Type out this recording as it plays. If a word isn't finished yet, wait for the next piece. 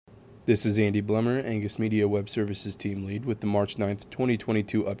This is Andy Blemmer, Angus Media Web Services Team Lead, with the March 9th,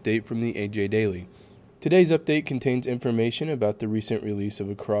 2022 update from the AJ Daily. Today's update contains information about the recent release of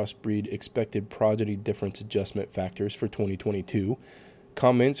a crossbreed expected progeny difference adjustment factors for 2022,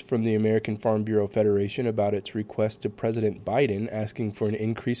 comments from the American Farm Bureau Federation about its request to President Biden asking for an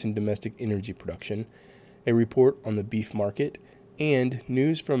increase in domestic energy production, a report on the beef market, and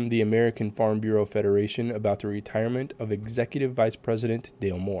news from the American Farm Bureau Federation about the retirement of Executive Vice President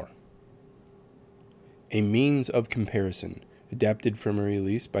Dale Moore. A Means of Comparison, adapted from a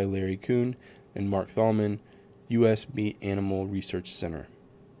release by Larry Kuhn and Mark Thalman, U.S. Meat Animal Research Center.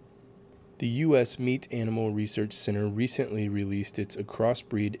 The U.S. Meat Animal Research Center recently released its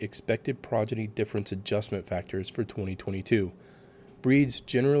crossbreed expected progeny difference adjustment factors for 2022. Breeds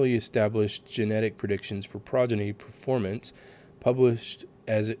generally establish genetic predictions for progeny performance published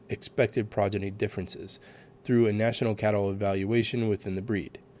as expected progeny differences through a national cattle evaluation within the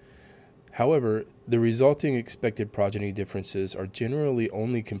breed. However, the resulting expected progeny differences are generally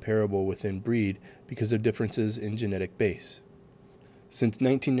only comparable within breed because of differences in genetic base. Since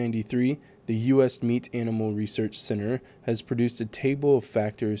 1993, the U.S. Meat Animal Research Center has produced a table of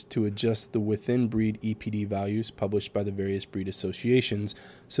factors to adjust the within-breed EPD values published by the various breed associations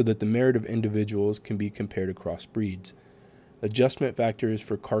so that the merit of individuals can be compared across breeds. Adjustment factors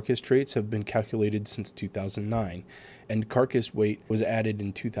for carcass traits have been calculated since 2009, and carcass weight was added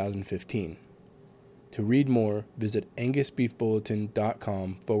in 2015. To read more, visit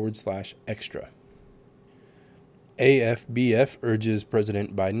angusbeefbulletin.com/extra. AFBF urges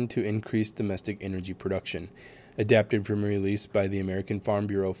President Biden to increase domestic energy production, adapted from a release by the American Farm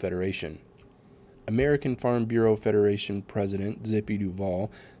Bureau Federation. American Farm Bureau Federation President Zippy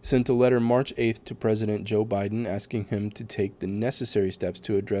Duvall sent a letter March 8th to President Joe Biden asking him to take the necessary steps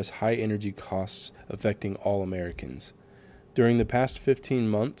to address high energy costs affecting all Americans. During the past 15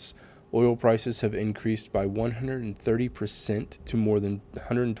 months, oil prices have increased by 130% to more than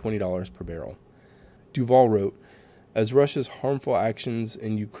 $120 per barrel. Duvall wrote, "As Russia's harmful actions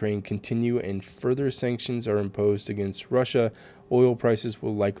in Ukraine continue and further sanctions are imposed against Russia, oil prices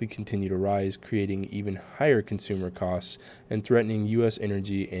will likely continue to rise, creating even higher consumer costs and threatening U.S.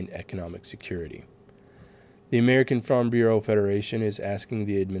 energy and economic security." The American Farm Bureau Federation is asking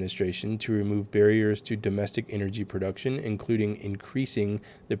the administration to remove barriers to domestic energy production, including increasing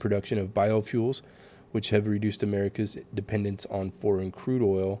the production of biofuels, which have reduced America's dependence on foreign crude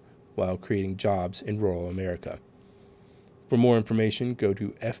oil while creating jobs in rural America. For more information, go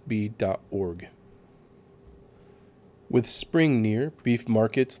to fb.org. With spring near, beef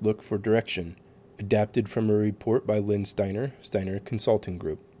markets look for direction, adapted from a report by Lynn Steiner, Steiner Consulting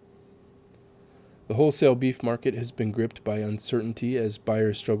Group. The wholesale beef market has been gripped by uncertainty as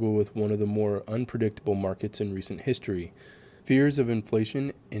buyers struggle with one of the more unpredictable markets in recent history. Fears of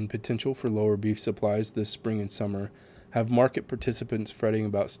inflation and potential for lower beef supplies this spring and summer have market participants fretting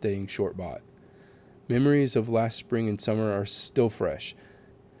about staying short-bought. Memories of last spring and summer are still fresh.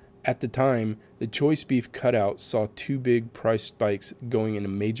 At the time, the choice beef cutout saw two big price spikes going into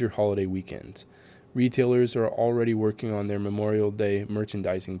major holiday weekends. Retailers are already working on their Memorial Day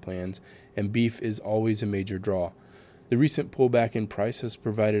merchandising plans, and beef is always a major draw. The recent pullback in price has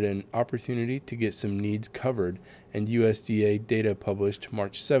provided an opportunity to get some needs covered, and USDA data published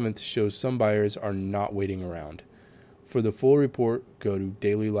March 7th shows some buyers are not waiting around. For the full report, go to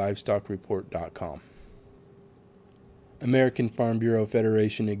dailylivestocksreport.com. American Farm Bureau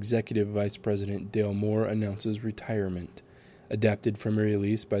Federation Executive Vice President Dale Moore announces retirement, adapted from a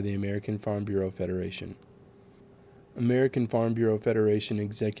release by the American Farm Bureau Federation. American Farm Bureau Federation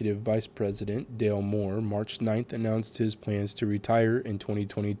Executive Vice President Dale Moore, March 9th, announced his plans to retire in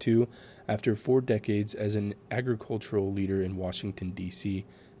 2022 after 4 decades as an agricultural leader in Washington, D.C.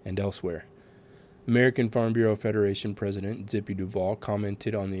 and elsewhere. American Farm Bureau Federation President Zippy Duvall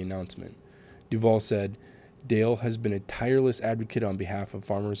commented on the announcement. Duvall said, "Dale has been a tireless advocate on behalf of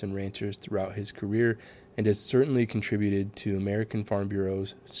farmers and ranchers throughout his career and has certainly contributed to American Farm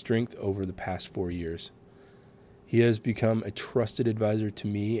Bureau's strength over the past 4 years. He has become a trusted advisor to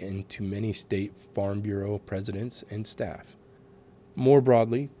me and to many state Farm Bureau presidents and staff." More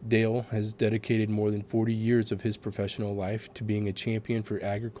broadly, Dale has dedicated more than 40 years of his professional life to being a champion for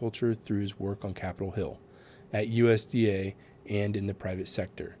agriculture through his work on Capitol Hill, at USDA, and in the private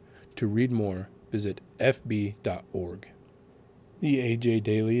sector. To read more, visit fb.org. The AJ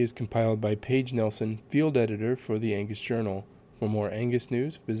Daily is compiled by Paige Nelson, field editor for the Angus Journal. For more Angus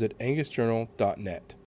news, visit angusjournal.net.